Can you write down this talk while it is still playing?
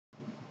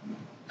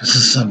This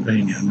is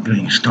something I'm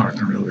doing start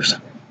the news.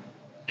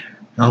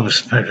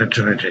 Elvis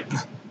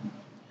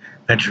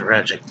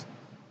Petrovic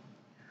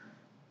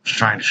was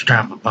trying to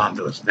strap a bomb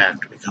to his back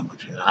to become a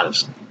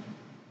jihadist.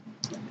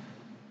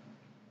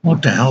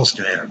 What the hell's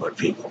the matter with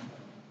people?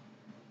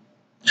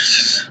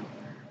 He's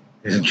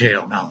in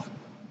jail now.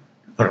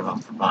 Put him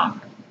up for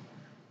bomb.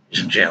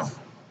 He's in jail.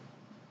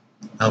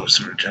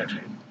 Elvis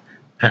Petrovic.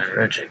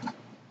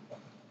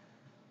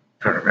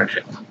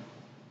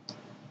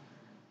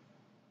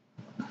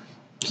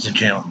 He's in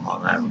jail in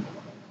Long Island.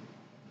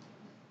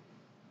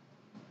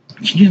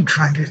 Can you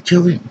try to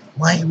kill him?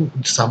 Why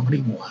would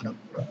somebody want to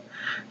put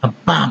a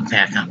bomb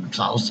back on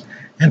themselves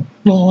and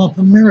blow up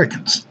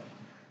Americans?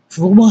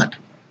 For what?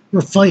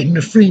 We're fighting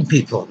to free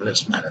people of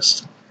this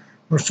menace.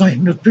 We're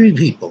fighting to free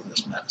people of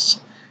this menace.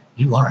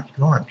 You want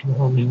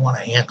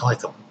to act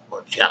like a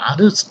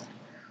jihadist?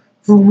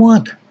 For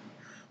what?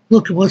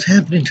 Look at what's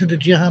happening to the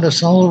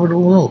jihadists all over the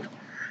world.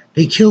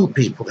 They kill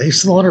people. They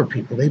slaughter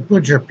people. They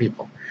butcher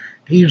people.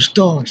 They use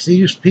dogs. They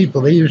use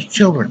people. They use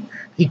children.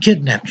 They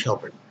kidnap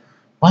children.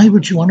 Why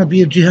would you want to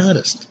be a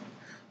jihadist?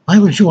 Why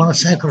would you want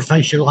to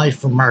sacrifice your life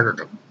for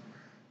martyrdom?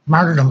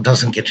 Martyrdom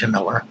doesn't get you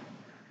nowhere.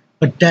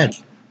 But dead.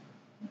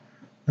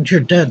 Once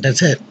you're dead,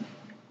 that's it.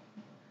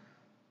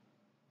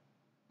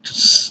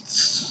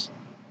 Just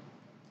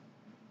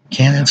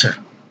can't answer.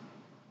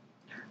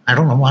 I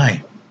don't know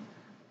why.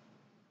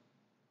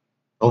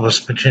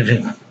 Elvis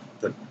Petrovic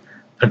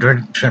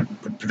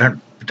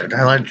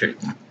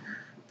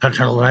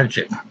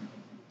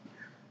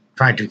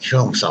tried to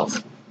kill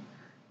himself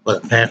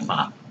with a pack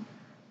bomb,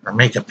 or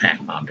make a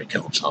pack bomb to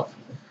kill himself.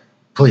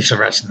 Police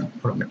arrested him,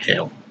 put him in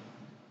jail.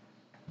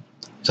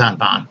 He's on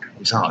bond.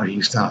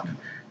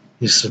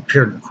 He's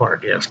appeared in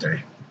court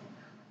yesterday.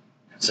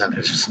 Said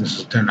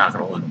they're not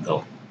going to let him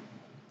go.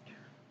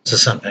 This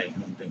is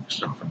something being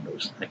stuff from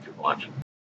news. Thank you for watching.